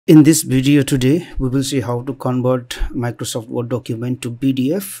In this video today, we will see how to convert Microsoft Word document to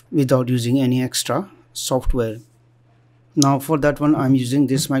PDF without using any extra software. Now for that one, I'm using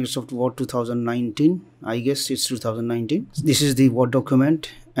this Microsoft Word 2019. I guess it's 2019. This is the Word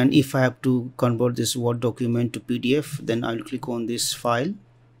document, and if I have to convert this Word document to PDF, then I'll click on this file,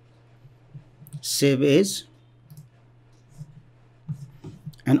 save as,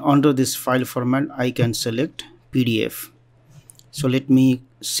 and under this file format I can select PDF. So let me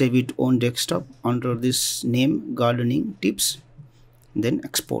save it on desktop under this name, gardening tips, then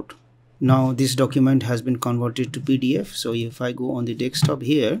export. Now this document has been converted to PDF. So if I go on the desktop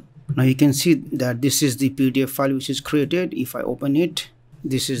here, now you can see that this is the PDF file which is created. If I open it,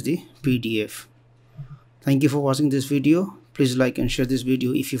 this is the PDF. Thank you for watching this video. Please like and share this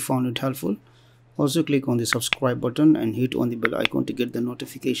video if you found it helpful. Also click on the subscribe button and hit on the bell icon to get the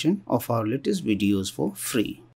notification of our latest videos for free.